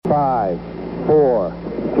5, 4,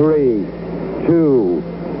 3, 2,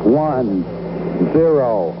 1,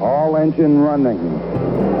 0. All engine running.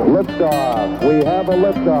 Liftoff. We have a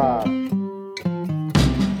liftoff.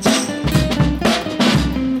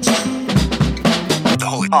 The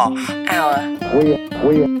Holy Half Hour.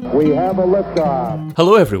 We have a liftoff.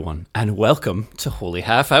 Hello everyone, and welcome to Holy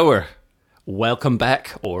Half Hour. Welcome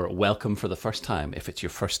back, or welcome for the first time if it's your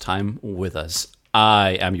first time with us.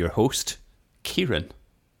 I am your host, Kieran.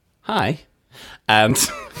 Hi. And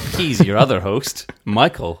he's your other host,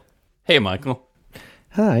 Michael. Hey, Michael.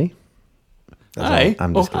 Hi. Hi.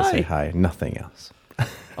 I'm just going to hi. say hi, nothing else.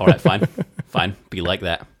 All right, fine. Fine. Be like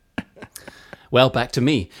that. Well, back to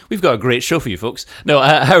me. We've got a great show for you folks. No,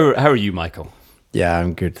 how are you, Michael? Yeah,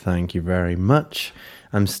 I'm good, thank you very much.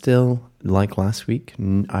 I'm still, like last week,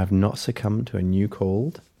 I've not succumbed to a new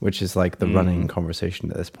cold, which is like the running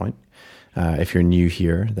conversation at this point. If you're new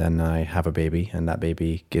here, then I have a baby, and that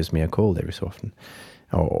baby gives me a cold every so often.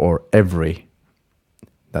 Or every...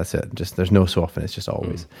 That's it. Just there's no so often, it's just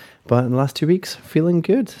always. But in the last 2 weeks, feeling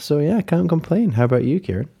good. So yeah, I can't complain. How about you,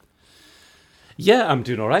 Kieran? Yeah, I'm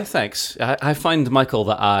doing all right, thanks. I find, Michael,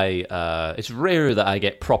 that it's rare that I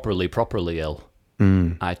get properly ill.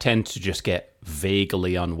 I tend to just get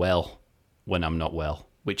vaguely unwell when I'm not well,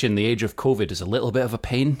 which in the age of COVID is a little bit of a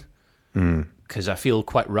pain because I feel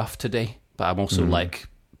quite rough today, but I'm also like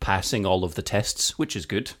passing all of the tests, which is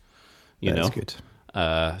good. You know, That's good.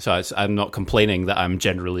 So I'm not complaining that I'm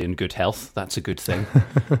generally in good health. That's a good thing.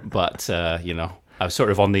 But, you know, I was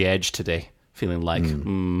sort of on the edge today, feeling like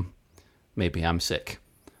maybe I'm sick,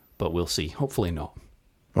 but we'll see. Hopefully not.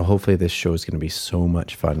 Well, hopefully this show is going to be so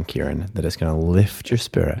much fun, Kieran, that it's going to lift your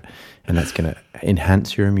spirit and that's going to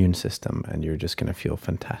enhance your immune system and you're just going to feel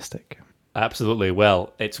fantastic. Absolutely.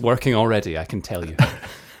 Well, it's working already, I can tell you.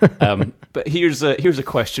 But here's a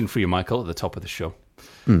question for you, Michael, at the top of the show.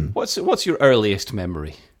 What's your earliest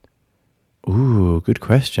memory? Ooh, good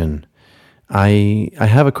question. I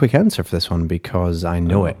have a quick answer for this one because I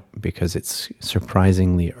know it, because it's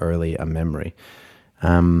surprisingly early a memory.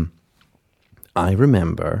 I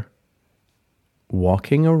remember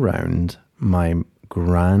walking around my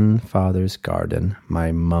grandfather's garden,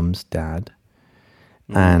 my mum's dad,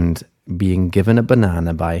 and being given a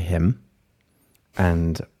banana by him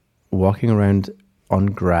and walking around on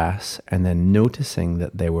grass and then noticing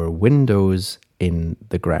that there were windows in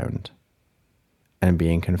the ground and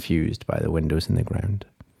being confused by the windows in the ground.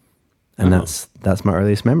 And that's my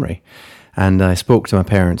earliest memory. And I spoke to my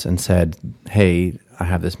parents and said, hey, I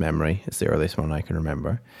have this memory. It's the earliest one I can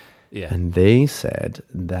remember. Yeah. And they said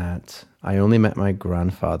that I only met my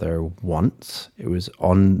grandfather once. It was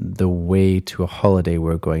on the way to a holiday we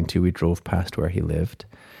were going to. We drove past where he lived.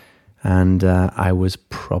 And I was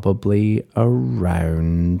probably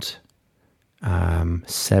around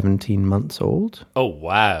 17 months old. Oh,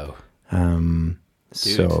 wow.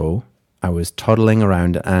 So I was toddling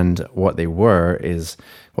around, and what the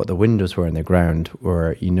windows were in the ground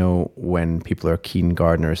were, you know, when people are keen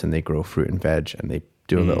gardeners and they grow fruit and veg and they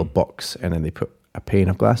do a little box and then they put a pane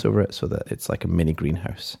of glass over it so that it's like a mini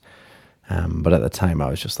greenhouse. But at the time I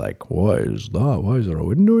was just like, what is that? Why is there a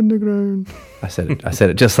window in the ground? I said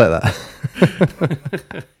it just like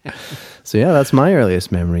that. So yeah, that's my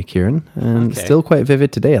earliest memory, Kieran. And it's still quite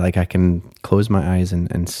vivid today. Like I can close my eyes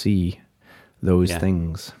and see those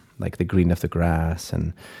things, like the green of the grass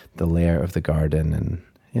and the layer of the garden. And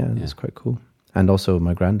it's quite cool. And also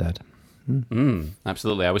my granddad.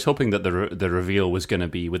 Absolutely. I was hoping that the reveal was going to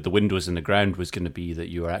be, with the windows in the ground, was going to be that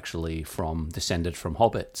you were actually descended from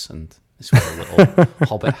hobbits, and this was a little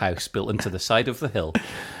hobbit house built into the side of the hill.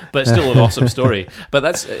 But still an awesome story.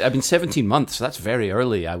 But 17 months, that's very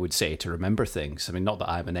early, I would say, to remember things. I mean, not that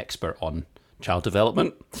I'm an expert on child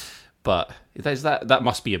development, but that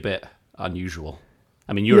must be a bit unusual.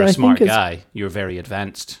 I mean, you're a smart guy. You're very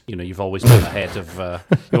advanced. You know, you've always been ahead of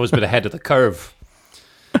the curve.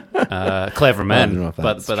 Clever man,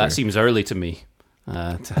 but that seems early to me.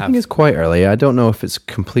 I think it's quite early. I don't know if it's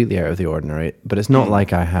completely out of the ordinary, but it's not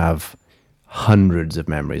like I have hundreds of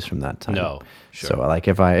memories from that time. No, sure. So, like,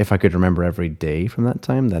 if I could remember every day from that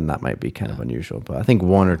time, then that might be kind of unusual. But I think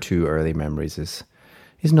one or two early memories is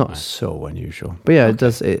not so unusual. But yeah,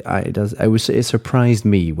 it surprised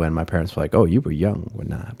me when my parents were like, "Oh, you were young when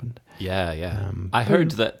that happened." Yeah. I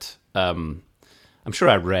heard that. I'm sure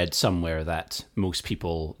I read somewhere that most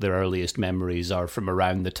people, their earliest memories are from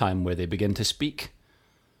around the time where they begin to speak.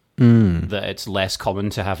 That it's less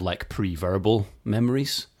common to have like pre-verbal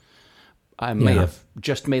memories. I may have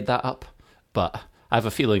just made that up, but I have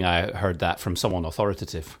a feeling I heard that from someone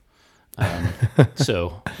authoritative.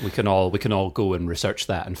 So we can all go and research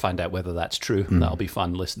that and find out whether that's true. That'll be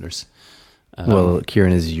fun, listeners. Well,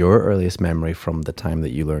 Kieran, is your earliest memory from the time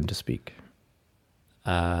that you learned to speak?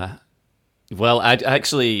 Well,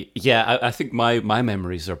 I think my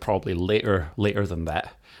memories are probably later than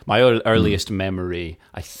that. My earliest memory,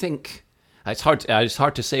 I think, it's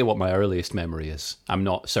hard to say what my earliest memory is. I'm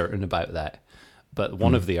not certain about that. But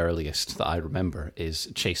one of the earliest that I remember is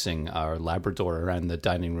chasing our Labrador around the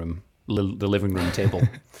dining room, the living room table.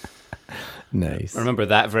 Nice. I remember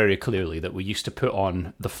that very clearly, that we used to put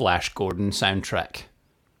on the Flash Gordon soundtrack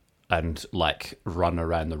and like run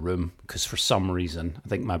around the room, because for some reason I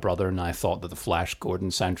think my brother and I thought that the Flash Gordon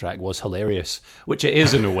soundtrack was hilarious, which it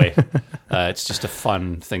is in a way. It's just a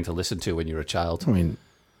fun thing to listen to when you're a child. I mean,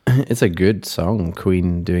 it's a good song,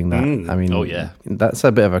 Queen doing that. I mean, oh yeah, that's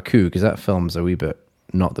a bit of a coup, because that film's a wee bit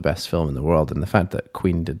not the best film in the world, and the fact that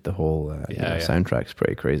Queen did the whole soundtrack's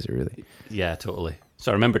pretty crazy, really. Yeah, totally.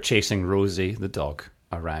 So I remember chasing Rosie, the dog,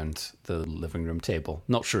 around the living room table.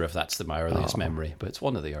 Not sure if that's my earliest memory, but it's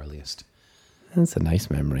one of the earliest. That's a nice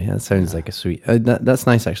memory. That sounds like a sweet... that's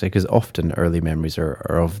nice, actually, because often early memories are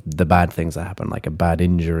of the bad things that happen, like a bad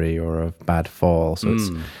injury or a bad fall. So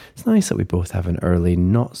it's nice that we both have an early,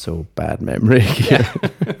 not-so-bad memory. Yeah,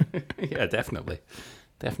 yeah, definitely.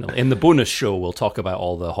 Definitely. In the bonus show, we'll talk about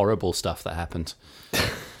all the horrible stuff that happened.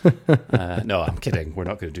 No, I'm kidding. We're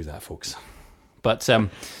not going to do that, folks. But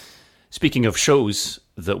speaking of shows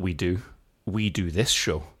that we do this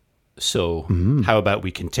show. So how about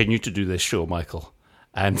we continue to do this show, Michael,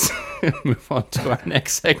 and move on to our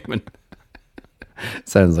next segment?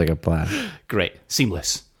 Sounds like a plan. Great.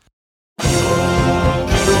 Seamless.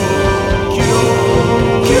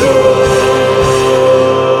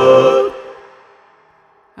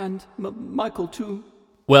 And Michael, too.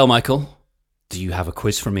 Well, Michael, do you have a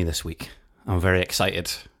quiz for me this week? I'm very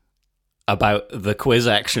excited about the quiz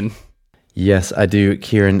action. Yes, I do,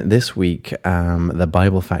 Kieran. This week, the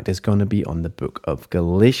Bible fact is going to be on the book of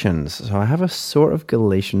Galatians. So I have a sort of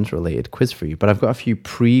Galatians-related quiz for you, but I've got a few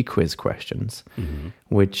pre-quiz questions,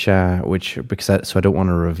 so I don't want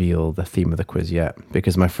to reveal the theme of the quiz yet,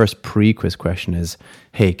 because my first pre-quiz question is,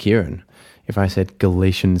 hey, Kieran, if I said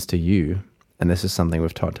Galatians to you, and this is something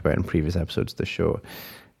we've talked about in previous episodes of the show,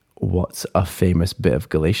 what's a famous bit of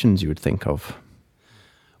Galatians you would think of?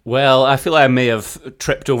 Well, I feel like I may have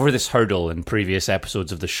tripped over this hurdle in previous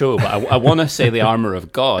episodes of the show, but I want to say the armor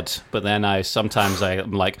of God, but then I'm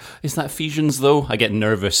like, is that Ephesians though? I get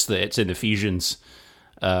nervous that it's in Ephesians.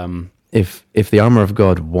 If the armor of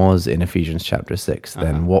God was in Ephesians chapter 6,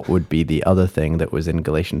 then what would be the other thing that was in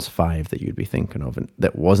Galatians 5 that you'd be thinking of, and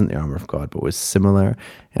that wasn't the armor of God, but was similar,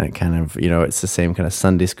 and it kind of, it's the same kind of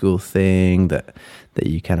Sunday school thing that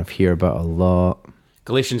you kind of hear about a lot?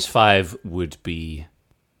 Galatians 5 would be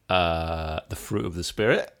the fruit of the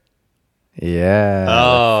Spirit. Yeah.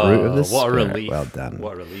 Oh, the fruit of the what Spirit. a relief. Well done.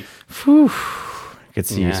 What a relief. Whew. I could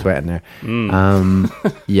see you sweating there.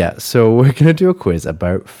 Yeah, so we're going to do a quiz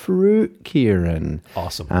about fruit, Kieran.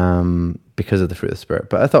 Awesome. Because of the fruit of the Spirit.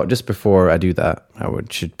 But I thought just before I do that,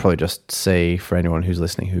 should probably just say for anyone who's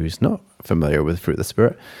listening who's not familiar with fruit of the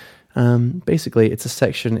Spirit, basically it's a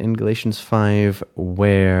section in Galatians 5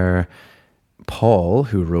 where Paul,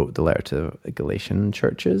 who wrote the letter to the Galatian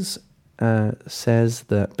churches, says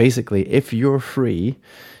that basically if you're free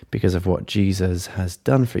because of what Jesus has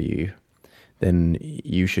done for you, then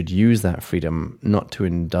you should use that freedom not to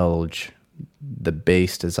indulge the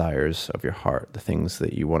base desires of your heart, the things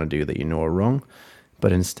that you want to do that you know are wrong,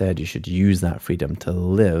 but instead you should use that freedom to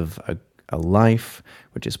live a life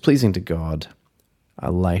which is pleasing to God,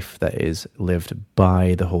 a life that is lived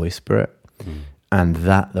by the Holy Spirit, and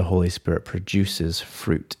that the Holy Spirit produces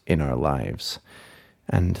fruit in our lives.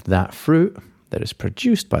 And that fruit that is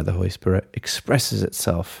produced by the Holy Spirit expresses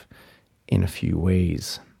itself in a few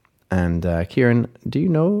ways. And Kieran, do you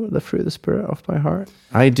know the fruit of the Spirit off by heart?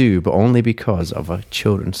 I do, but only because of a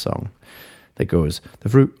children's song that goes, the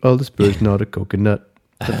fruit of the Spirit's not a coconut.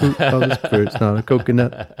 The fruit of the Spirit's not a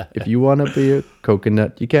coconut. If you want to be a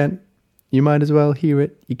coconut, you might as well hear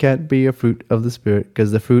it. You can't be a fruit of the Spirit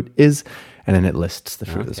because the fruit is... And then it lists the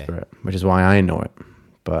fruit of the Spirit, which is why I know it.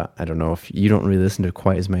 But I don't know if you don't really listen to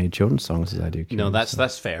quite as many children's songs as I do. No,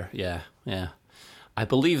 that's fair. Yeah. I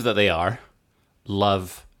believe that they are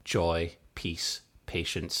love, joy, peace,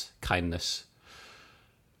 patience, kindness,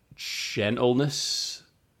 gentleness,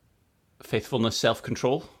 faithfulness,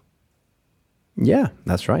 self-control. Yeah,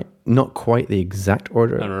 that's right. Not quite the exact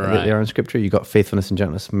order that they are in Scripture. You got faithfulness and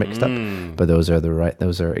gentleness mixed up, but those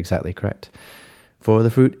are exactly correct. For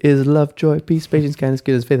the fruit is love, joy, peace, patience, kindness,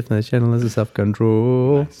 goodness, faithfulness, gentleness, and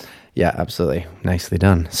self-control. Nice. Yeah, absolutely. Nicely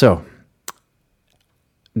done. So,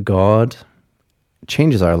 God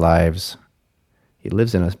changes our lives. He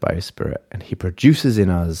lives in us by His Spirit, and He produces in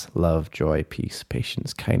us love, joy, peace,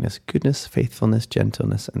 patience, kindness, goodness, faithfulness,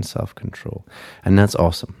 gentleness, and self-control. And that's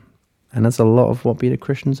awesome. And that's a lot of what being a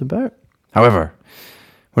Christian's about. However,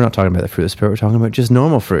 we're not talking about the fruit of the Spirit. We're talking about just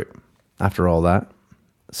normal fruit after all that.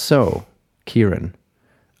 So, Kieran,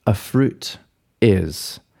 a fruit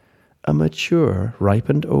is a mature,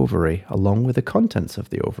 ripened ovary along with the contents of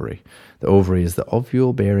the ovary. The ovary is the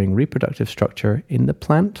ovule-bearing reproductive structure in the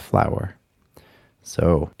plant flower.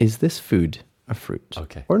 So, is this food a fruit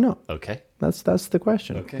or not? Okay. That's the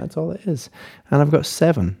question. Okay. That's all it is. And I've got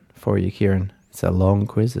 7 for you, Kieran. It's a long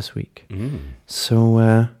quiz this week.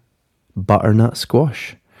 So, butternut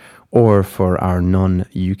squash, or for our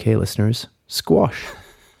non-UK listeners, squash.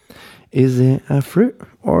 Is it a fruit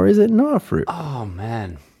or is it not a fruit? Oh,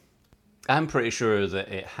 man. I'm pretty sure that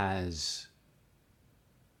it has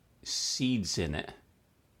seeds in it.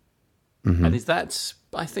 And is that,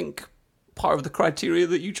 I think, part of the criteria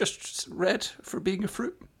that you just read for being a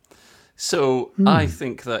fruit? So I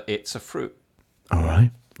think that it's a fruit. All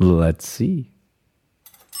right, let's see.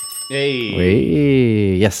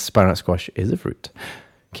 Hey. Yes, butternut squash is a fruit.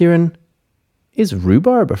 Kieran, is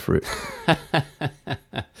rhubarb a fruit?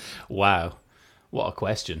 Wow. What a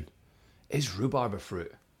question. Is rhubarb a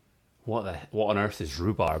fruit? What on earth is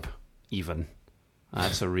rhubarb, even?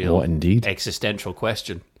 That's a real What indeed? existential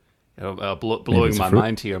question. Blowing it's a my fruit.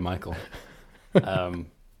 mind here, Michael. I'm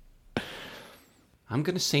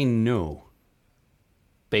going to say no,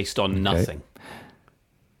 based on nothing.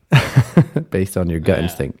 Based on your gut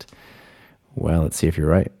instinct. Well, let's see if you're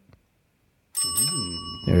right.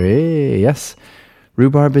 Hey, yes.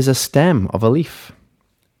 Rhubarb is a stem of a leaf.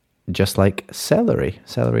 Just like celery.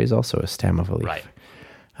 Celery is also a stem of a leaf. Right.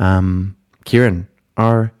 Kieran,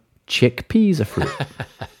 are chickpeas a fruit?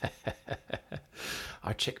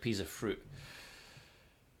 Are chickpeas a fruit?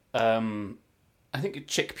 I think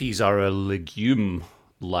chickpeas are a legume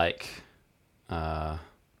like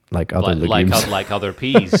Like other legumes? like other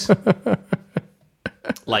peas.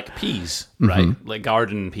 Like peas, right? Like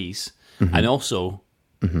garden peas. And also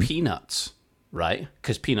peanuts, right?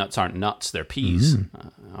 Because peanuts aren't nuts, they're peas,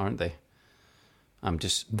 aren't they?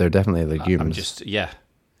 They're definitely legumes.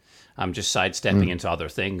 I'm just sidestepping into other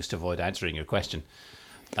things to avoid answering your question.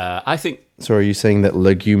 I think So are you saying that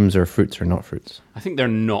legumes are fruits or not fruits? they're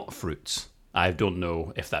not fruits. I don't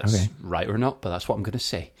know if that's right or not, but that's what I'm going to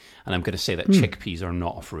say. And I'm going to say that chickpeas are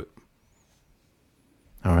not a fruit.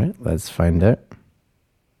 All right, let's find out.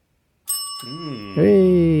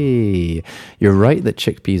 Hey, you're right that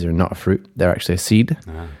chickpeas are not a fruit. They're actually a seed.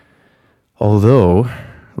 Although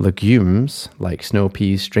legumes like snow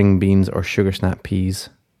peas, string beans, or sugar snap peas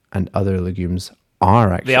and other legumes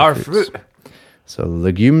are actually They are fruits. fruit. So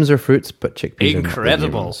legumes are fruits, but chickpeas are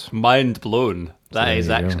Incredible. not legumes. Mind blown. That there is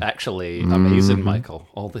you go. actually amazing, Michael.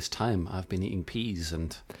 All this time I've been eating peas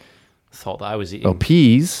and thought that I was eating... Well,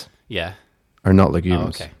 peas Yeah. are not Oh,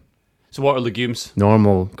 legumes. okay. So what are legumes?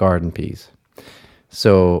 Normal garden peas.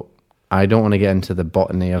 So I don't want to get into the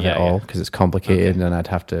botany of it all because it's complicated and I'd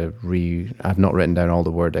have to I've not written down all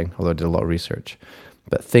the wording, although I did a lot of research.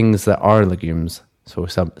 But things that are legumes, so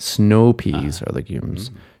some snow peas are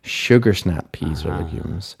legumes, sugar snap peas are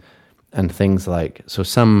legumes, and things like, so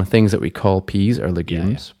some things that we call peas are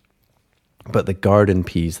legumes, but the garden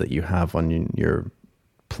peas that you have on your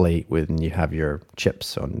plate when you have your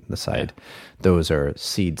chips on the side, those are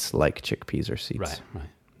seeds like chickpeas are seeds. Right.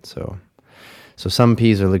 So some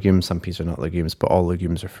peas are legumes, some peas are not legumes, but all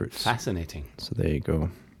legumes are fruits. Fascinating. So there you go.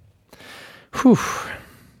 Whew.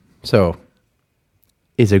 So,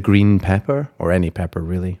 is a green pepper, or any pepper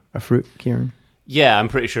really, a fruit, Kieran? Yeah, I'm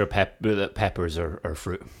pretty sure that peppers are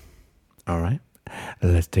fruit. All right.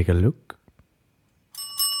 Let's take a look.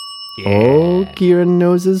 Oh, Kieran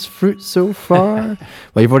knows his fruit so far.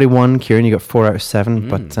 Well, you've already won, Kieran. You got 4 out of 7,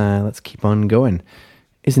 but let's keep on going.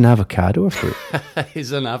 Is an avocado a fruit?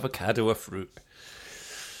 Is an avocado a fruit?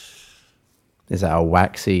 Is that a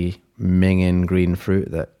waxy, minging green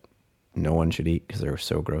fruit that no one should eat because they're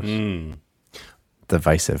so gross?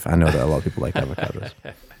 Divisive. I know that a lot of people like avocados.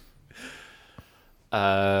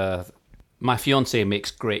 My fiance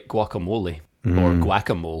makes great guacamole, or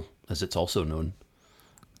guacamole, as it's also known.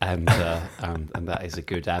 And that is a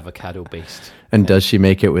good avocado-based. And does she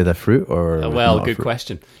make it with a fruit or? Well, not a good fruit?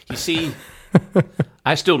 question. You see,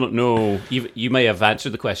 I still don't know. You may have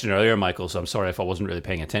answered the question earlier, Michael. So I'm sorry if I wasn't really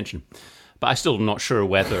paying attention. But I'm still not sure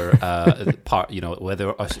whether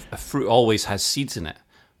whether a fruit always has seeds in it,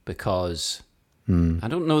 because I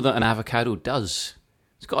don't know that an avocado does.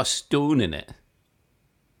 It's got a stone in it,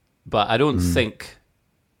 but I don't think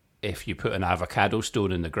if you put an avocado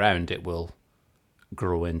stone in the ground, it will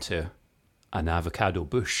grow into an avocado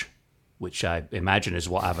bush, which I imagine is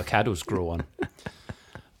what avocados grow on.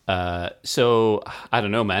 So I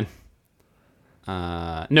don't know, man.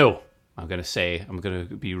 No, I'm gonna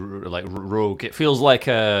be like rogue. It feels like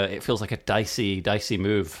a dicey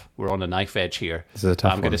move. We're on a knife edge here. This is a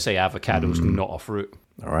tough I'm gonna one. say avocado's not a fruit.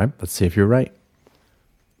 All right, let's see if you're right.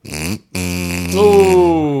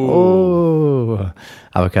 Oh, Oh,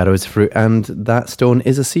 avocado is a fruit, and that stone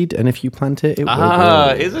is a seed. And if you plant it, it will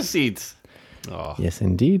grow. is a seed. Oh, Yes,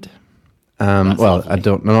 indeed. Well,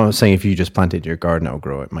 lovely. I'm not saying if you just plant it in your garden, it'll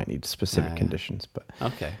grow. It might need specific conditions, but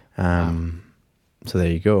okay. so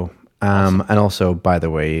there you go. And also, by the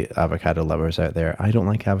way, avocado lovers out there, I don't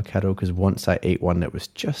like avocado because once I ate one, it was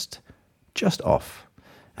just off,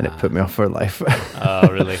 and it put me off for life. Oh,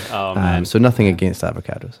 really? Oh, man. So nothing against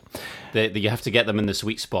avocados. You have to get them in the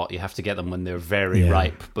sweet spot. You have to get them when they're very Yeah.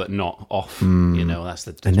 ripe, but not off. You know, that's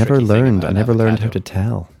the I never tricky thing learned. about I never learned how avocado. to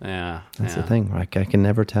tell. Yeah, That's yeah. the thing. Like I can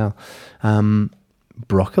never tell.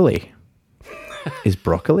 Broccoli. Is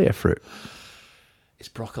broccoli a fruit? Is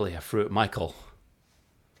broccoli a fruit, Michael?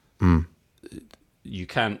 You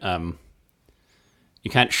can't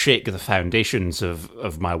shake the foundations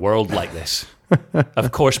of my world like this.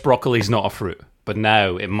 Of course, broccoli's not a fruit, but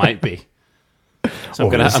now it might be. So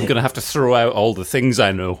Or is I'm it? gonna have to throw out all the things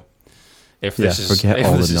I know. If this is forget if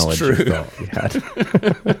all this the is knowledge true. you thought you had.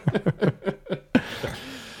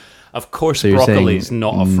 Of course, So you're broccoli's saying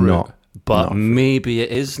not a fruit, not but a fruit. maybe it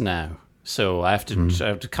is now. So I have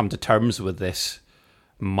to come to terms with this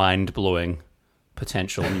mind-blowing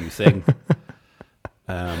potential new thing.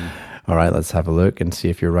 All right, let's have a look and see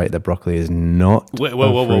if you're right that broccoli is not. Whoa, a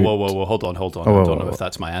whoa, fruit. whoa! Hold on. whoa, I don't whoa, know whoa. if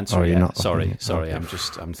that's my answer Oh, you're yet. not- Sorry.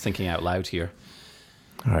 okay. I'm thinking out loud here.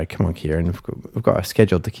 All right, come on, Kieran. We've got a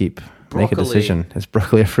schedule to keep. Make a Broccoli. decision. Is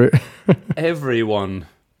broccoli a fruit?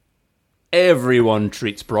 Everyone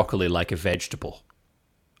treats broccoli like a vegetable,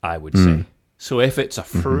 I would Hmm. say. So if it's a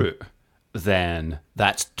Mm-hmm. fruit, then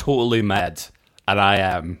that's totally mad. And I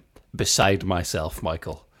am beside myself,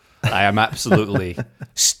 Michael. I am absolutely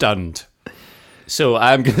stunned. So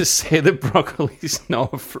I'm going to say that broccoli is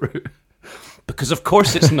not a fruit. Because of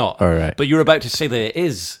course it's not. All right. But you're about to say that it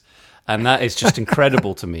is. And that is just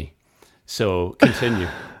incredible to me. So continue.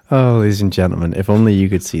 Oh, ladies and gentlemen, if only you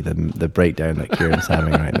could see the breakdown that Kieran's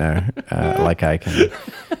having right now, like I can.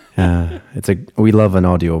 We love an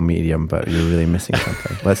audio medium, but you're really missing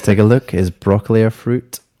something. Let's take a look. Is broccoli a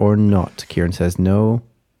fruit or not? Kieran says no.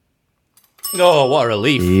 Oh, what a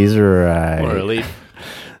relief. He's right. What a relief.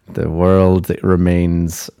 The world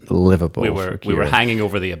remains livable. We for were Kieran. hanging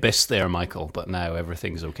over the abyss there, Michael, but now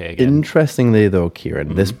everything's okay again. Interestingly, though, Kieran,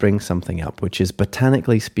 Mm-hmm. this brings something up, which is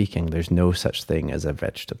botanically speaking, there's no such thing as a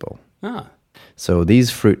vegetable. So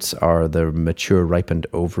these fruits are the mature, ripened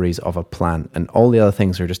ovaries of a plant, and all the other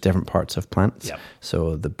things are just different parts of plants. Yep.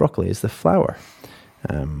 So the broccoli is the flower,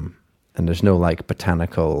 and there's no like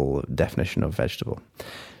botanical definition of vegetable.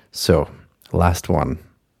 So last one,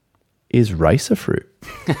 is rice a fruit?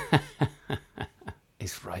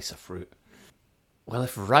 Is rice a fruit? Well,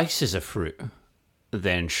 if rice is a fruit,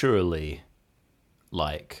 then surely,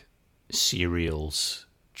 like, cereals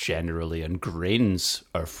generally and grains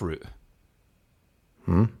are fruit.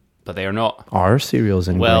 But they are not. Are cereals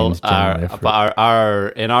and grains generally a fruit? but our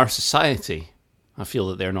in our society, I feel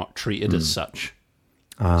that they're not treated as such.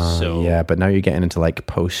 So Yeah, but now you're getting into like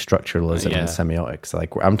post-structuralism Yeah. and semiotics.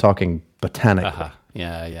 Like I'm talking botanically,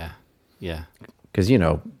 yeah, because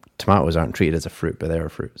tomatoes aren't treated as a fruit, but they're a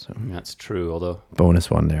fruit. So that's true. Although, bonus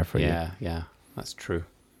one there for you. yeah, that's true.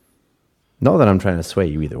 Not that I'm trying to sway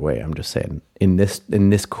you either way. I'm just saying in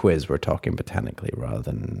this quiz we're talking botanically rather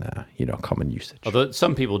than common usage. Although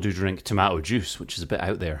some people do drink tomato juice, which is a bit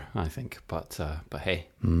out there, I think. But hey,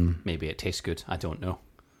 maybe it tastes good. I don't know.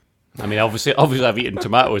 I mean, obviously, I've eaten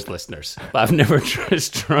tomatoes, listeners, but I've never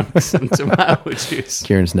just drunk some tomato juice.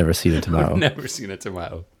 Kieran's never seen a tomato. I've never seen a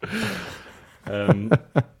tomato.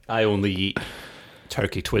 I only eat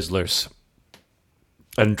turkey Twizzlers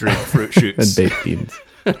and drink fruit And shoots. baked beans.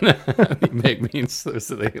 Baked beans.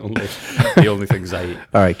 Those are the only things I eat.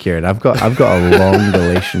 All right, Kieran, I've got a long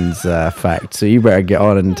Galatians fact, so you better get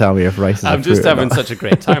on and tell me if rice is a I'm fruit just or having not. such a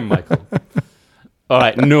great time, Michael. All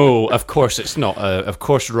right, no, of course it's not. Of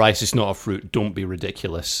course, rice is not a fruit. Don't be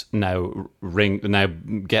ridiculous. Now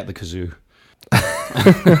get the kazoo.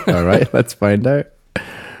 All right, let's find out.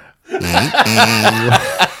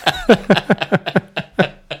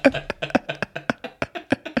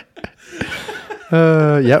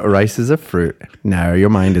 Yeah, rice is a fruit. Now your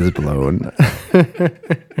mind is blown.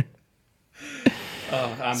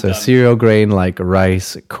 I'm So done. cereal grain like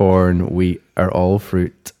rice, corn, wheat are all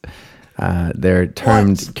fruit. They're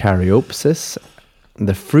termed caryopsis.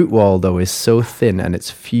 The fruit wall, though, is so thin and it's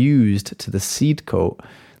fused to the seed coat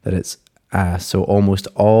that it's so almost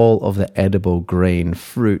all of the edible grain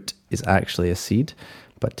fruit is actually a seed.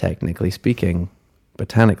 But technically speaking,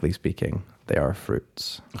 botanically speaking, they are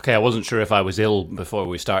fruits. Okay, I wasn't sure if I was ill before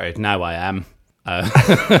we started. Now I am.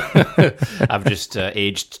 I've just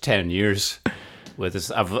aged 10 years with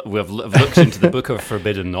this. We've looked into the Book of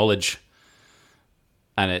Forbidden Knowledge,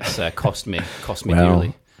 and it's cost me Well,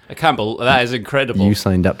 dearly. I can't believe that is incredible. You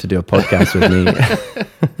signed up to do a podcast with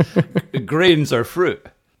me. Grains are fruit.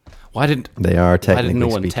 Why didn't They are technically Why didn't no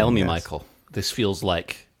one speaking, tell me, yes. Michael? This feels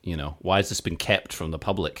like, why has this been kept from the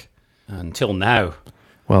public until now?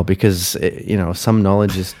 Well, because some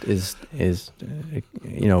knowledge is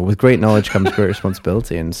with great knowledge comes great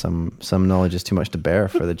responsibility, and some knowledge is too much to bear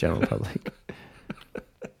for the general public.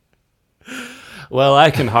 Well,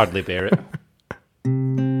 I can hardly bear it.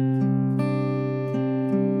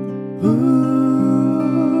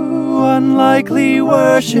 Unlikely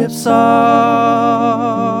worship songs.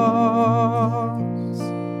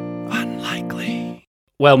 Unlikely.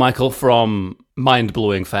 Well, Michael, from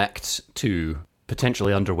mind-blowing facts to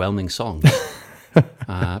potentially underwhelming songs.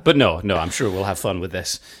 But no, I'm sure we'll have fun with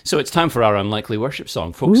this. So it's time for our Unlikely Worship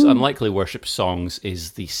Song. Folks, Unlikely Worship Songs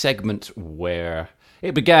is the segment where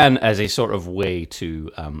it began as a sort of way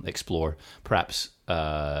to explore perhaps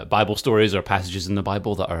Bible stories or passages in the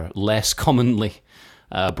Bible that are less commonly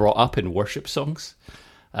brought up in worship songs.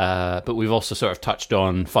 But we've also sort of touched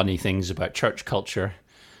on funny things about church culture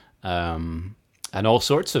and all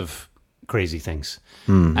sorts of crazy things.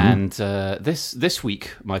 Mm-hmm. And this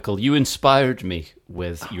week, Michael, you inspired me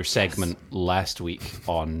with your segment last week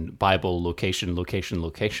on Bible location. 2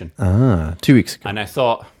 weeks ago. And I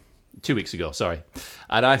thought, 2 weeks ago, sorry.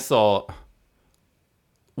 And I thought,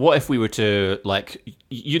 what if we were to, like,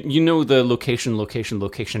 the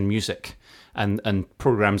location music and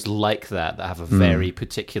programs like that have a very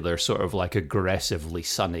particular sort of like aggressively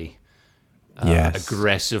sunny,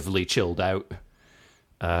 aggressively chilled out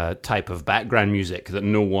type of background music that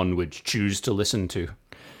no one would choose to listen to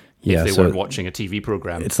if they weren't watching a TV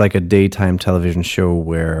program. It's like a daytime television show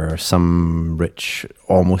where some rich,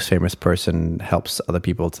 almost famous person helps other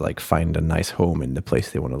people to like find a nice home in the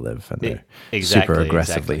place they want to live, and they're super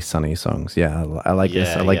aggressively sunny songs. Yeah, I like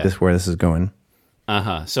this. I like this where this is going.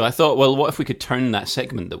 So I thought, well, what if we could turn that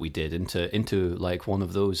segment that we did into like one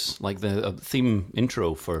of those, like the theme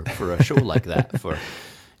intro for a show like that, for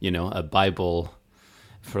a Bible,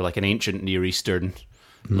 for like an ancient Near Eastern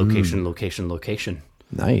location.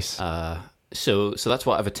 Nice. So that's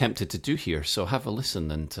what I've attempted to do here. So have a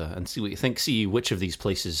listen and see what you think. See which of these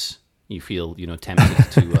places you feel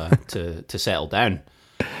tempted to settle down.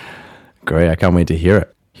 Great! I can't wait to hear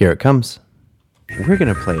it. Here it comes. We're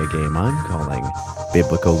going to play a game I'm calling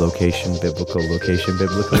Biblical Location, Biblical Location,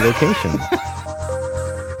 Biblical Location.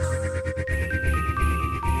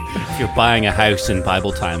 If you're buying a house in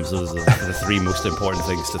Bible times, those are the three most important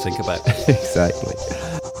things to think about. Exactly.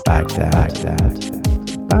 Baghdad,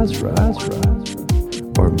 Basra,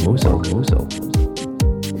 or Mosul,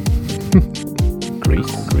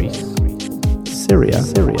 Greece, Syria,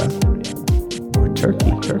 or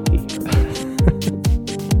Turkey.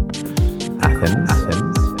 Athens,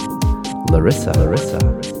 Larissa,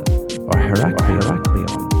 or Heraklion,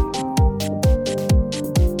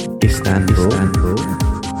 Istanbul,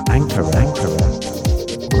 Ankara,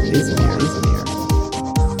 or Izmir.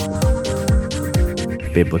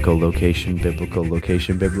 Biblical location.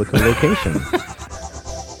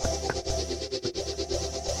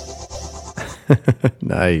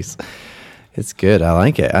 Nice. It's good. I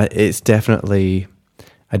like it. I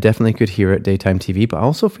definitely could hear it daytime TV, but I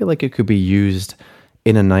also feel like it could be used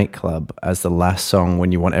in a nightclub as the last song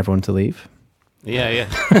when you want everyone to leave. Yeah.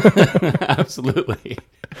 Absolutely.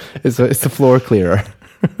 It's the floor clearer.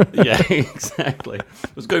 Yeah, exactly. I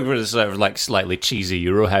was going for this sort of like slightly cheesy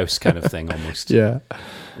Eurohouse kind of thing almost. Yeah.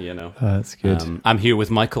 That's good. I'm here with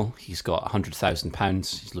Michael. He's got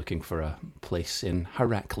 £100,000. He's looking for a place in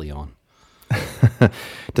Heraklion.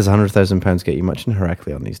 Does £100,000 get you much in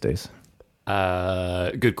Heraklion these days?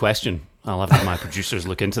 Good question. I'll have my producers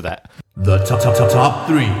look into that. The top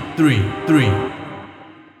three.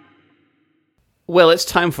 Well, it's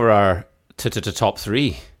time for our top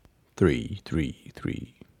three. Three.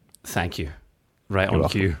 Thank you. Right You're on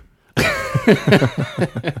welcome. cue.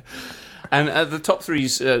 And the top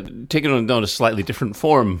three's taken on a slightly different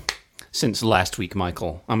form since last week,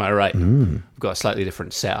 Michael. Am I right? We've got a slightly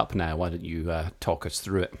different setup now. Why don't you talk us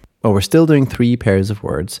through it? Well, we're still doing 3 pairs of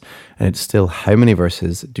words, and it's still how many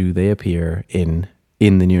verses do they appear in the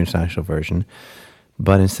New International Version.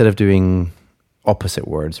 But instead of doing opposite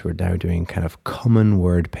words, we're now doing kind of common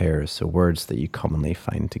word pairs, so words that you commonly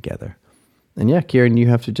find together. And yeah, Kieran, you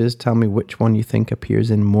have to just tell me which one you think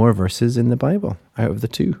appears in more verses in the Bible out of the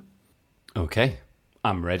 2. Okay,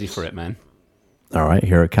 I'm ready for it, man. All right,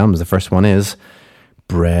 here it comes. The first one is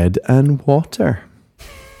bread and water.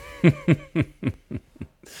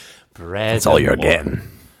 Bread. That's all and you're water. getting.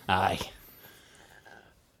 Aye.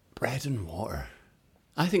 Bread and water.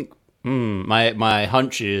 I think my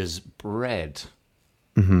hunch is bread.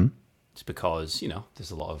 Mm-hmm. It's because,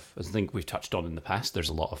 there's a lot of, as I think we've touched on in the past, there's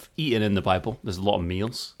a lot of eating in the Bible. There's a lot of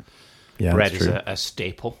meals. Yeah, bread that's is true. a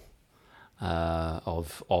staple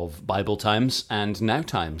of Bible times and now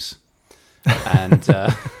times. And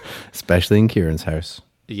Especially in Kieran's house.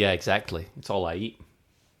 yeah, exactly. It's all I eat.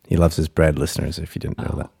 He loves his bread, listeners, if you didn't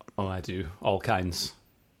know that. Oh, I do. All kinds.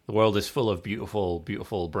 The world is full of beautiful,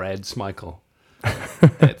 beautiful breads, Michael.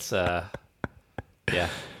 It's, it's a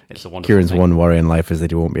wonderful Kieran's thing. one worry in life is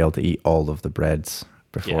that he won't be able to eat all of the breads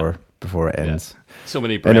before it Yeah. ends. So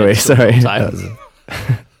many breads. Anyway, so sorry. little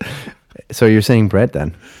time. So you're saying bread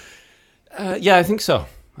then? Yeah, I think so.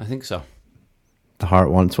 The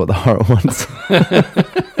heart wants what the heart wants.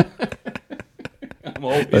 I'm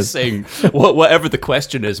always saying, whatever the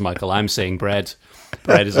question is, Michael, I'm saying bread.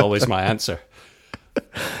 Bread is always my answer.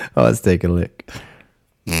 Oh, let's take a look.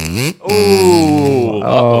 Ooh,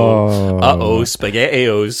 uh-oh,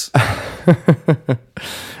 SpaghettiOs.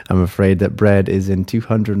 I'm afraid that bread is in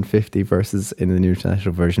 250 verses in the New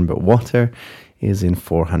International Version, but water is in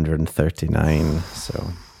 439.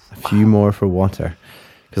 So a few more for water.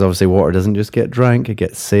 Because obviously water doesn't just get drank, it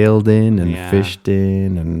gets sailed in and Yeah. fished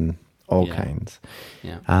in and all Yeah. kinds.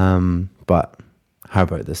 Yeah. But how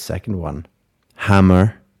about the second one?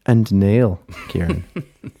 Hammer and nail, Kieran.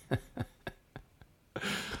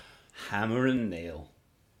 Hammer and nail.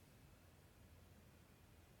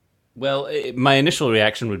 Well, my initial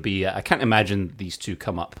reaction would be I can't imagine these two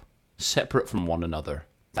come up separate from one another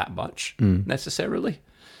that much, necessarily.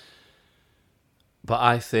 But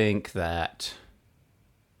I think that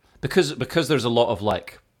because there's a lot of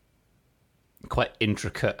quite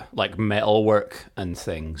intricate metal work and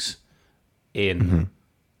things in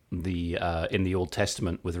the Old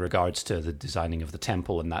Testament with regards to the designing of the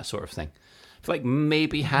temple and that sort of thing. I feel like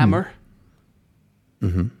maybe hammer.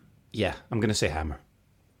 Mm-hmm. Yeah, I'm going to say hammer.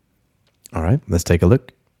 All right, let's take a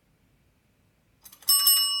look.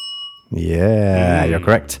 Yeah, you're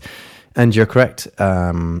correct. And you're correct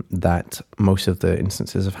that most of the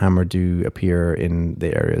instances of hammer do appear in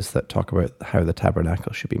the areas that talk about how the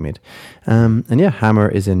tabernacle should be made. And yeah, hammer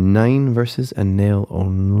is in 9 verses and nail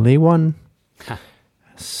only 1. Ha.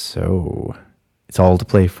 So it's all to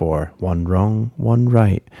play for. 1 wrong, 1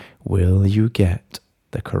 right. Will you get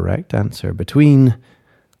the correct answer between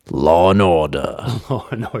Law and Order? Law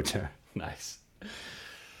and order. Nice.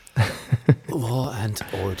 Law and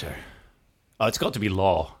order. Oh, it's got to be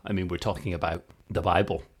law. I mean, we're talking about the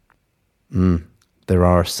Bible. There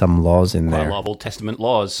are some laws in Quite there. a lot of Old Testament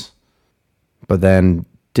laws. But then,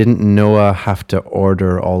 didn't Noah have to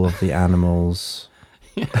order all of the animals?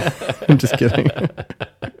 I'm just kidding.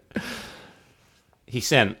 He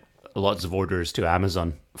sent lots of orders to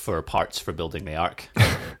Amazon for parts for building the ark.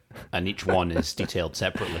 And each one is detailed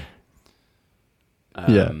separately.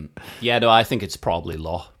 Yeah, no, I think it's probably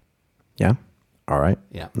law. Yeah. All right.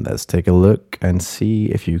 Yeah. Let's take a look and see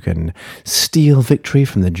if you can steal victory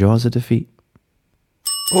from the jaws of defeat.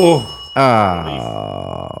 Oh,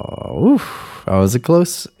 Oof. That was a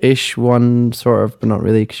close-ish one, sort of, but not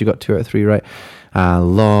really, because you got 2 out of 3 right.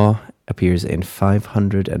 Law appears in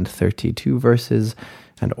 532 verses,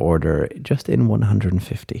 and order just in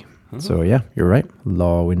 150. So yeah, you're right.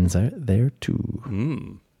 Law wins out there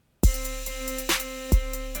too.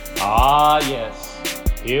 Ah, yes.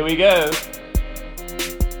 Here we go.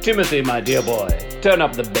 Timothy, my dear boy, turn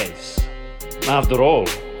up the bass. After all,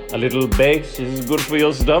 a little bass is good for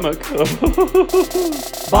your stomach.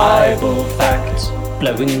 Bible facts,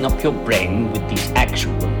 blowing up your brain with these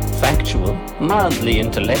actual, factual, mildly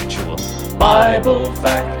intellectual Bible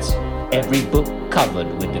facts. Every book covered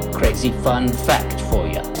with a crazy fun fact for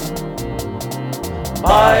you.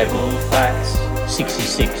 Bible facts.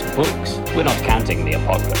 66 books. We're not counting the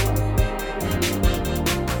Apocrypha.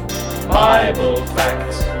 Bible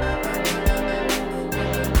facts.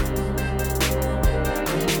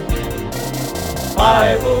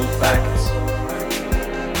 Bible facts.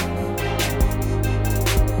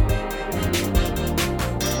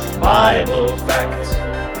 Bible facts.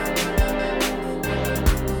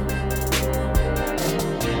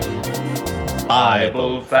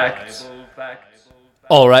 Bible facts.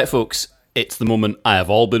 All right, folks, it's the moment I have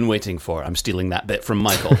all been waiting for. I'm stealing that bit from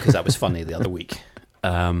Michael because that was funny the other week.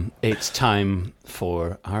 It's time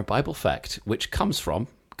for our Bible fact, which comes from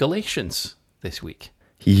Galatians this week.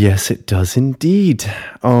 Yes, it does indeed.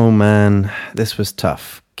 Oh man, this was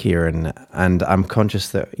tough, Kieran. And I'm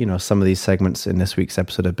conscious that, some of these segments in this week's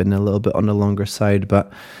episode have been a little bit on the longer side,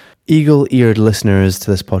 but eagle-eared listeners to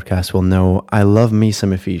this podcast will know I love me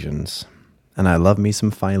some Ephesians and I love me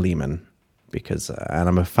some Philemon and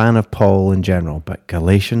I'm a fan of Paul in general, but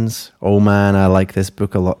Galatians, oh man, I like this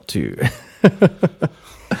book a lot too.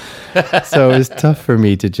 So it was tough for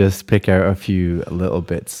me to just pick out a few little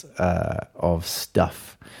bits of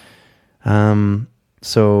stuff.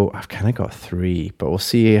 So I've kind of got 3, but we'll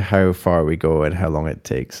see how far we go and how long it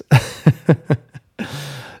takes.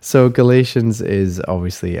 So Galatians is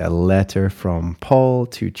obviously a letter from Paul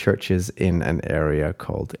to churches in an area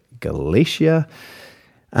called Galatia.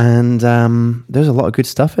 And there's a lot of good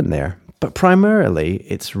stuff in there. But primarily,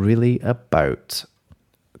 it's really about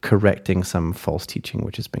correcting some false teaching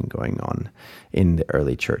which has been going on in the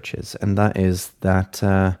early churches. And that is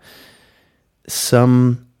that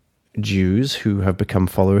some Jews who have become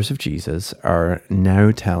followers of Jesus are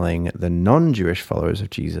now telling the non-Jewish followers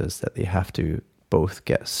of Jesus that they have to both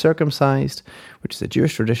get circumcised, which is a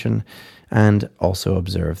Jewish tradition, and also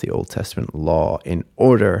observe the Old Testament law in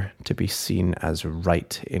order to be seen as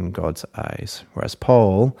right in God's eyes. Whereas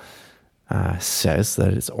Paul says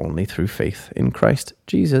that it's only through faith in Christ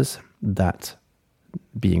Jesus that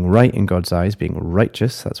being right in God's eyes, being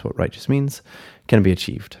righteous, that's what righteous means, can be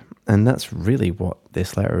achieved. And that's really what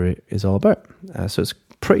this letter is all about. So it's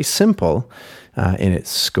pretty simple in its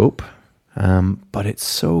scope, but it's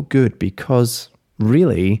so good because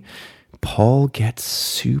really Paul gets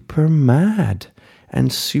super mad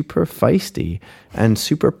and super feisty and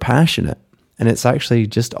super passionate. And it's actually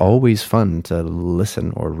just always fun to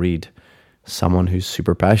listen or read someone who's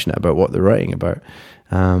super passionate about what they're writing about.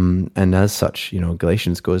 And as such,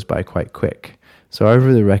 Galatians goes by quite quick. So I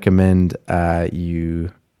really recommend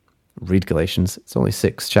you read Galatians. It's only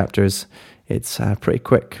 6 chapters. It's pretty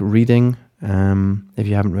quick reading if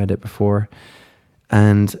you haven't read it before.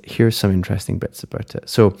 And here's some interesting bits about it.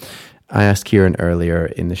 So I asked Kieran earlier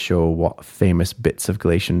in the show what famous bits of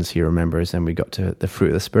Galatians he remembers, and we got to the fruit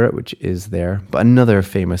of the Spirit, which is there. But another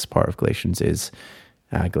famous part of Galatians is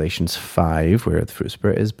Galatians 5, where the fruit of the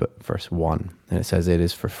Spirit is, but verse 1. And it says, "It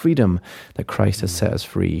is for freedom that Christ has set us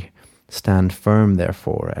free. Stand firm,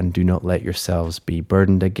 therefore, and do not let yourselves be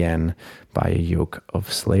burdened again by a yoke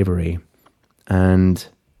of slavery." And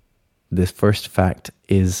this first fact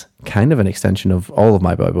is kind of an extension of all of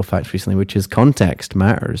my Bible facts recently, which is context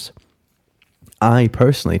matters. I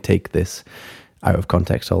personally take this out of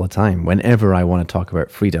context all the time. Whenever I want to talk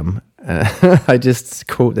about freedom, I just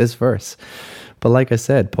quote this verse. But like I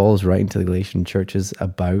said, Paul's writing to the Galatian churches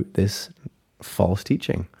about this false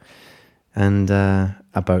teaching and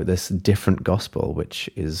about this different gospel, which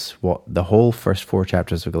is what the whole first 4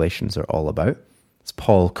 chapters of Galatians are all about. It's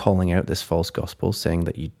Paul calling out this false gospel, saying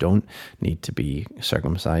that you don't need to be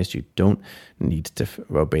circumcised, you don't need to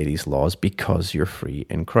obey these laws because you're free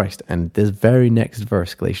in Christ. And this very next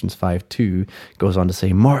verse, Galatians 5:2, goes on to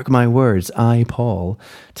say, "Mark my words, I, Paul,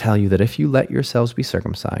 tell you that if you let yourselves be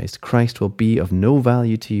circumcised, Christ will be of no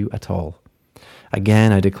value to you at all.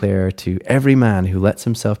 Again, I declare to every man who lets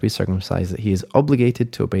himself be circumcised that he is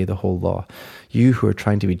obligated to obey the whole law. You who are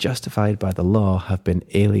trying to be justified by the law have been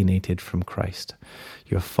alienated from Christ.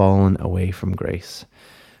 You have fallen away from grace.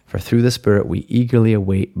 For through the Spirit we eagerly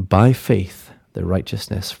await by faith the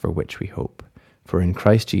righteousness for which we hope. For in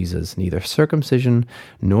Christ Jesus neither circumcision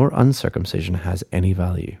nor uncircumcision has any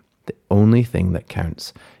value. The only thing that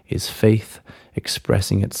counts is faith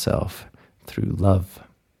expressing itself through love."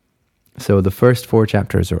 So the first 4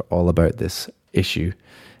 chapters are all about this issue.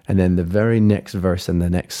 And then the very next verse in the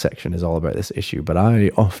next section is all about this issue. But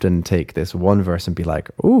I often take this one verse and be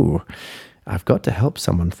like, "Ooh, I've got to help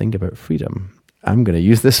someone think about freedom. I'm going to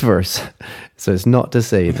use this verse." So it's not to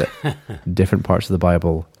say that different parts of the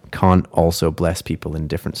Bible can't also bless people in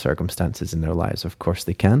different circumstances in their lives. Of course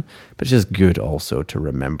they can. But it's just good also to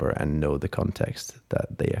remember and know the context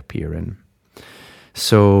that they appear in.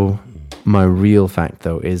 So my real fact,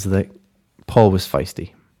 though, is that Paul was feisty.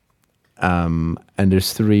 And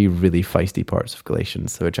there's 3 really feisty parts of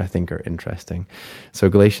Galatians, which I think are interesting. So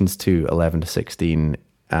Galatians 2:11-16,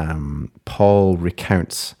 Paul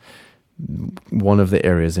recounts one of the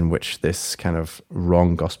areas in which this kind of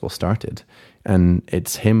wrong gospel started. And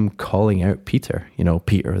it's him calling out Peter,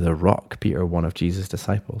 Peter the rock, Peter, one of Jesus'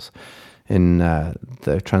 disciples. In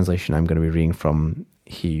the translation I'm going to be reading from,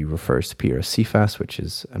 he refers to Peter as Cephas, which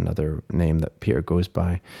is another name that Peter goes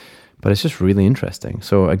by. But it's just really interesting.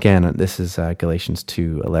 So again, this is Galatians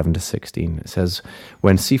 2:11-16. It says,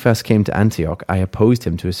 "When Cephas came to Antioch, I opposed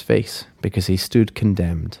him to his face, because he stood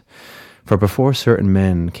condemned. For before certain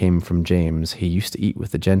men came from James, he used to eat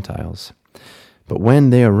with the Gentiles. But when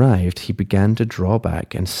they arrived, he began to draw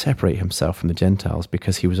back and separate himself from the Gentiles,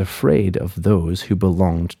 because he was afraid of those who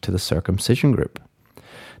belonged to the circumcision group.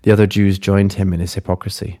 The other Jews joined him in his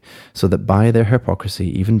hypocrisy, so that by their hypocrisy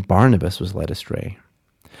even Barnabas was led astray.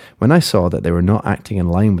 When I saw that they were not acting in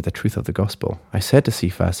line with the truth of the gospel, I said to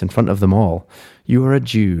Cephas in front of them all, 'You are a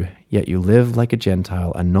Jew, yet you live like a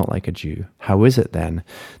Gentile and not like a Jew. How is it then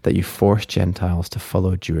that you force Gentiles to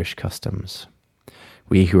follow Jewish customs?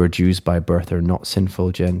 We who are Jews by birth are not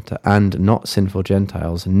sinful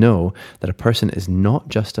Gentiles know that a person is not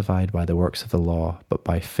justified by the works of the law, but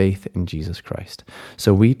by faith in Jesus Christ.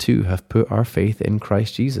 So we too have put our faith in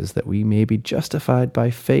Christ Jesus, that we may be justified by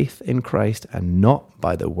faith in Christ and not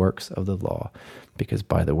by the works of the law, because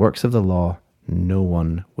by the works of the law no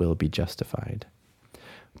one will be justified.'"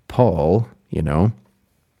 Paul, an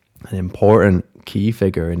important key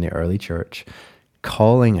figure in the early church,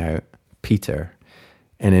 calling out Peter,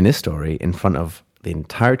 and in his story, in front of the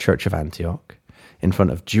entire church of Antioch, in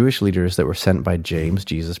front of Jewish leaders that were sent by James,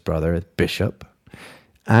 Jesus' brother, bishop,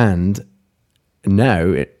 and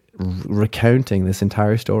now recounting this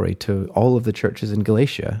entire story to all of the churches in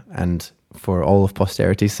Galatia, and for all of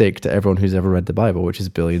posterity's sake, to everyone who's ever read the Bible, which is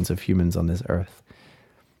billions of humans on this earth.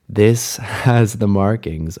 This has the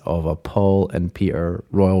markings of a Paul and Peter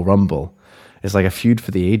Royal Rumble. It's like a feud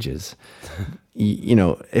for the ages.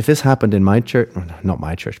 If this happened in my church, not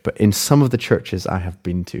my church, but in some of the churches I have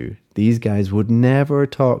been to, these guys would never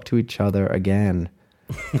talk to each other again.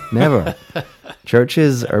 Never.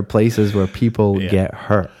 Churches are places where people get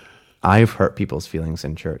hurt. I've hurt people's feelings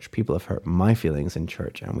in church. People have hurt my feelings in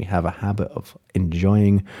church, and we have a habit of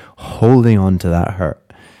enjoying holding on to that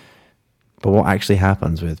hurt. But what actually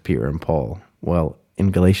happens with Peter and Paul? Well,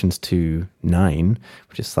 in Galatians 2:9,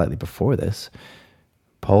 which is slightly before this,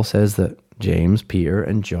 Paul says that James, Peter,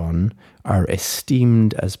 and John are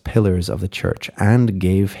esteemed as pillars of the church and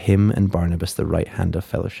gave him and Barnabas the right hand of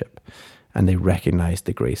fellowship. And they recognized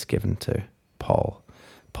the grace given to Paul.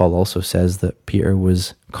 Paul also says that Peter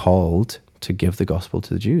was called to give the gospel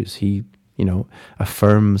to the Jews. He,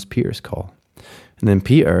 affirms Peter's call. And then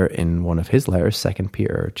Peter, in one of his letters, 2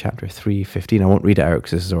 Peter chapter 3:15, I won't read it out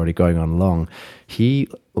because this is already going on long, he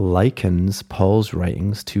likens Paul's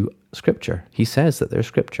writings to Scripture. He says that they're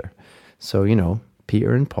Scripture. So,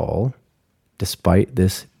 Peter and Paul, despite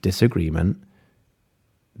this disagreement,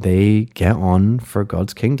 they get on for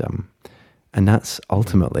God's kingdom. And that's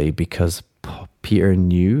ultimately because Peter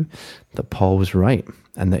knew that Paul was right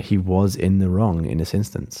and that he was in the wrong in this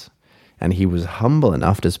instance. And he was humble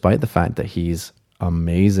enough, despite the fact that he's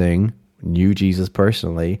amazing, knew Jesus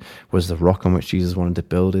personally, was the rock on which Jesus wanted to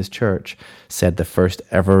build his church, said the first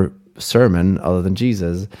ever sermon other than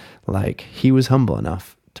Jesus, he was humble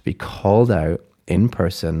enough to be called out in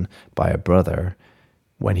person by a brother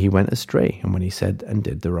when he went astray and when he said and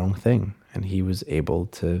did the wrong thing. And he was able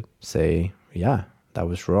to say, yeah, that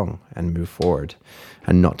was wrong, and move forward,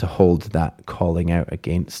 and not to hold that calling out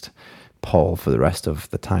against Paul for the rest of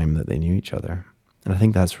the time that they knew each other. And I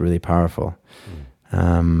think that's really powerful.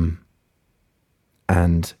 And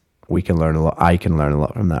we can learn a lot. I can learn a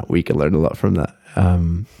lot from that. We can learn a lot from that.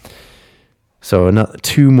 So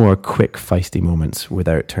two more quick feisty moments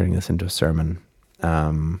without turning this into a sermon.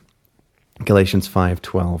 Galatians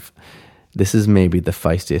 5:12. This is maybe the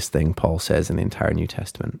feistiest thing Paul says in the entire New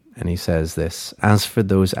Testament. And he says this: "As for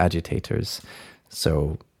those agitators,"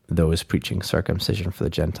 so those preaching circumcision for the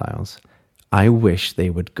Gentiles, "I wish they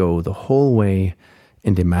would go the whole way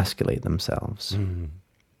and emasculate themselves."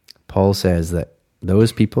 Paul says that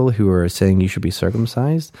those people who are saying you should be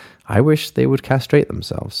circumcised, I wish they would castrate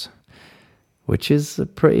themselves, which is a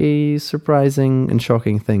pretty surprising and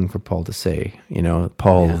shocking thing for Paul to say.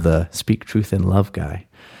 Paul, the speak truth in love guy.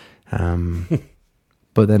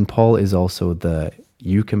 But then Paul is also the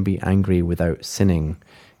you can be angry without sinning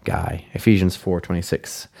guy. Ephesians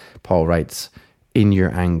 4:26, Paul writes, "In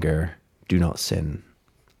your anger, do not sin."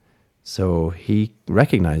 So he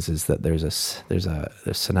recognizes that there's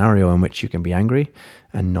a scenario in which you can be angry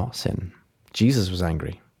and not sin. Jesus was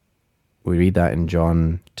angry. We read that in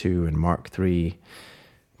John 2 and Mark 3,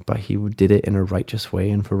 but he did it in a righteous way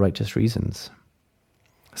and for righteous reasons.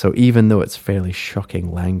 So even though it's fairly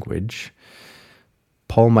shocking language,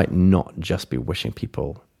 Paul might not just be wishing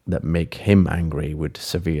people that make him angry would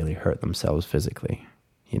severely hurt themselves physically.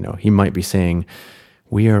 He might be saying,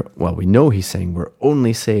 we know he's saying we're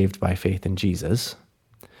only saved by faith in Jesus.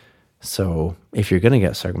 So if you're going to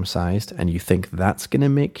get circumcised and you think that's going to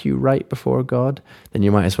make you right before God, then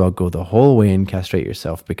you might as well go the whole way and castrate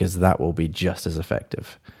yourself, because that will be just as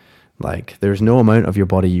effective. Like, there's no amount of your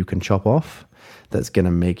body you can chop off that's going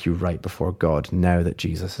to make you right before God now that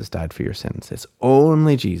Jesus has died for your sins. It's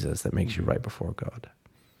only Jesus that makes you right before God.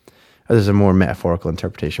 There's a more metaphorical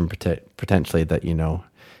interpretation, potentially, that,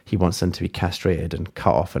 he wants them to be castrated and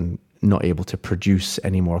cut off and not able to produce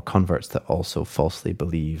any more converts that also falsely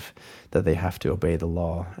believe that they have to obey the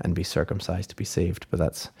law and be circumcised to be saved. But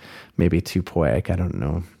that's maybe too poetic, I don't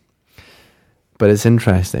know. But it's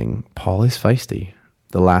interesting. Paul is feisty.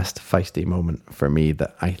 The last feisty moment for me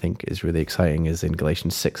that I think is really exciting is in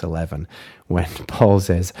Galatians 6:11, when Paul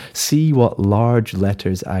says, "See what large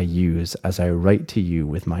letters I use as I write to you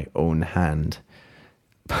with my own hand."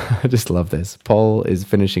 I just love this. Paul is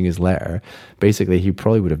finishing his letter. Basically, he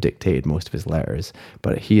probably would have dictated most of his letters,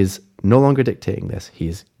 but he is no longer dictating this.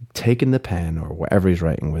 He's taken the pen or whatever he's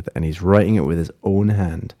writing with, and he's writing it with his own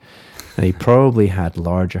hand. And he probably had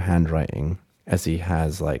larger handwriting, as he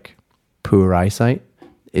has like poor eyesight,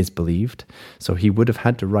 is believed. So he would have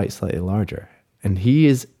had to write slightly larger. And he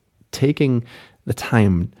is taking the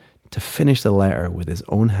time to finish the letter with his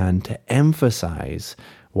own hand to emphasize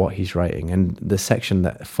what he's writing. And the section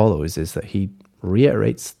that follows is that he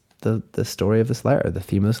reiterates the story of this letter, the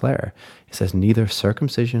theme of this letter. He says, "Neither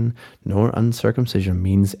circumcision nor uncircumcision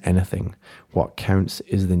means anything. What counts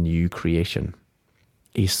is the new creation."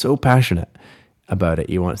 He's so passionate about it.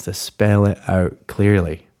 He wants to spell it out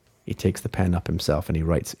clearly. He takes the pen up himself and he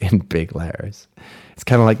writes in big letters. It's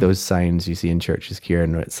kind of like those signs you see in churches here,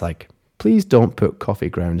 and it's like, "Please don't put coffee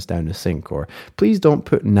grounds down the sink," or "Please don't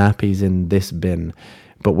put nappies in this bin."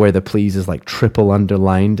 But where the please is like triple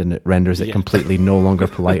underlined, and it renders it completely no longer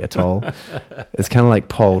polite at all. It's kind of like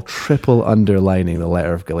Paul triple underlining the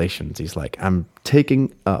letter of Galatians. He's like, I'm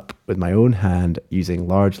taking up with my own hand, using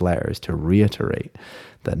large letters to reiterate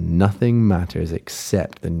that nothing matters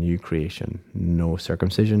except the new creation. No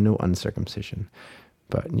circumcision, no uncircumcision,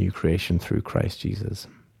 but new creation through Christ Jesus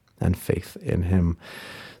and faith in him.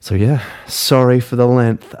 So yeah, sorry for the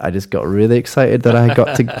length. I just got really excited that I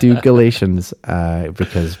got to do Galatians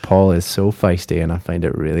because Paul is so feisty and I find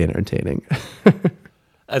it really entertaining.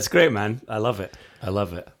 That's great, man. I love it.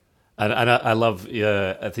 And I love,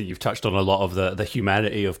 I think you've touched on a lot of the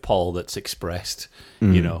humanity of Paul that's expressed,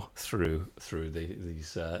 through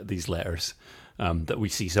these letters. That we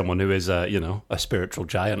see someone who is a spiritual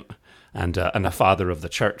giant and a father of the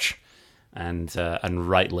church, and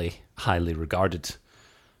rightly highly regarded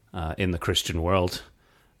in the Christian world,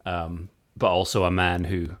 but also a man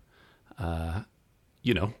who,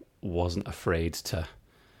 wasn't afraid to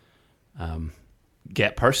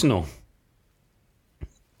get personal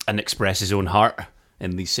and express his own heart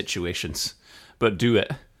in these situations, but do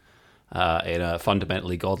it in a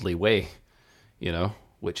fundamentally godly way,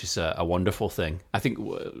 which is a wonderful thing. I think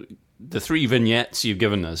the three vignettes you've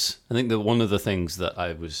given us, I think that one of the things that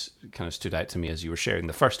I was kind of stood out to me as you were sharing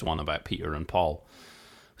the first one about Peter and Paul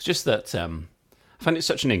was just that I find it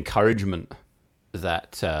such an encouragement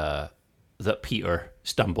that that Peter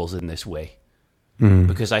stumbles in this way,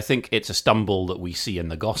 because I think it's a stumble that we see in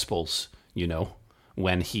the Gospels,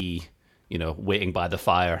 when he, waiting by the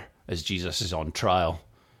fire as Jesus is on trial,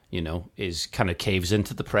 is kind of caves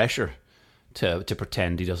into the pressure to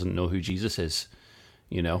pretend he doesn't know who Jesus is,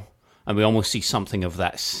 and we almost see something of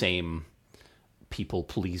that same people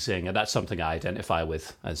pleasing, and that's something I identify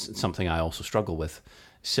with as something I also struggle with.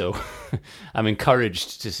 So I'm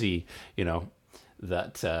encouraged to see,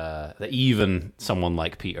 that even someone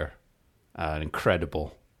like Peter, an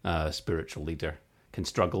incredible spiritual leader, can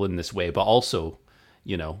struggle in this way, but also,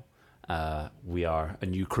 we are a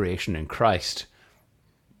new creation in Christ,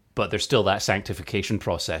 but there's still that sanctification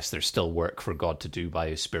process. There's still work for God to do by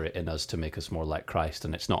his Spirit in us to make us more like Christ,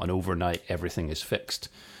 and it's not an overnight, everything is fixed.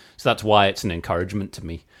 So that's why it's an encouragement to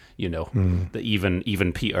me, that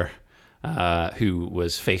even Peter, who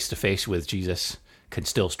was face to face with Jesus, can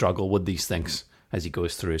still struggle with these things as he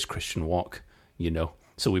goes through his Christian walk,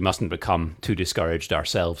 So we mustn't become too discouraged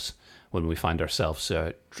ourselves when we find ourselves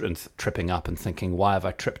tripping up and thinking, why have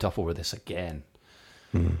I tripped up over this again?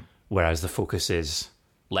 Whereas the focus is,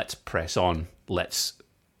 let's press on. Let's,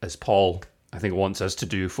 as Paul, I think, wants us to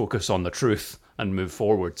do, focus on the truth and move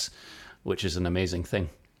forwards, which is an amazing thing.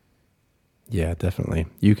 Yeah, definitely.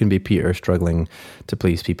 You can be Peter struggling to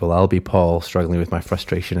please people. I'll be Paul struggling with my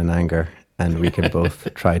frustration and anger, and we can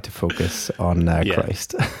both try to focus on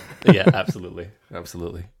Christ. Yeah, absolutely.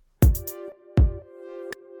 Absolutely.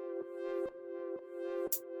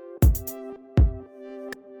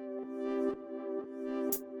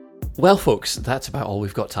 Well, folks, that's about all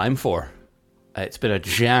we've got time for. It's been a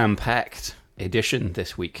jam-packed edition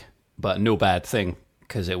this week, but no bad thing,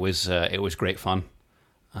 because it was great fun.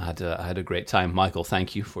 I had a great time. Michael,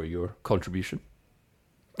 thank you for your contribution.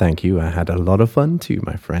 Thank you. I had a lot of fun too,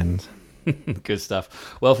 my friend. Good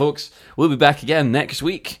stuff. Well, folks, we'll be back again next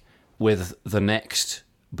week with the next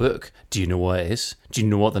book. Do you know what it is? Do you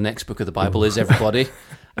know what the next book of the Bible is, everybody?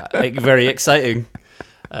 Very exciting.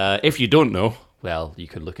 If you don't know, well, you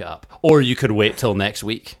could look it up. Or you could wait till next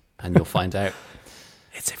week and you'll find out.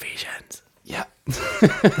 It's Ephesians. Yeah.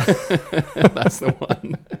 That's the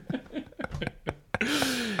one.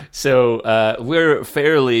 So we're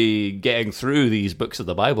fairly getting through these books of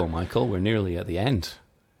the Bible, Michael. We're nearly at the end.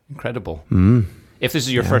 Incredible. If this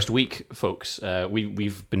is your first week, folks,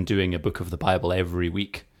 we've been doing a book of the Bible every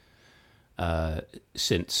week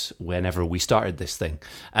since whenever we started this thing.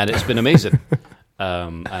 And it's been amazing.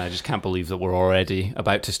 And I just can't believe that we're already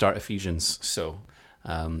about to start Ephesians. So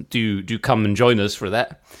do come and join us for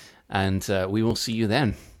that. And we will see you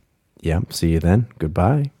then. Yeah, see you then.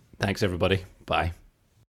 Goodbye. Thanks, everybody. Bye.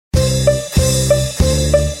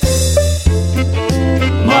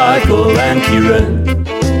 Michael and Kieran.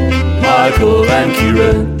 Michael and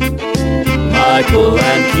Kieran. Michael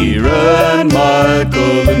and Kieran.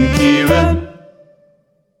 Michael and Kieran.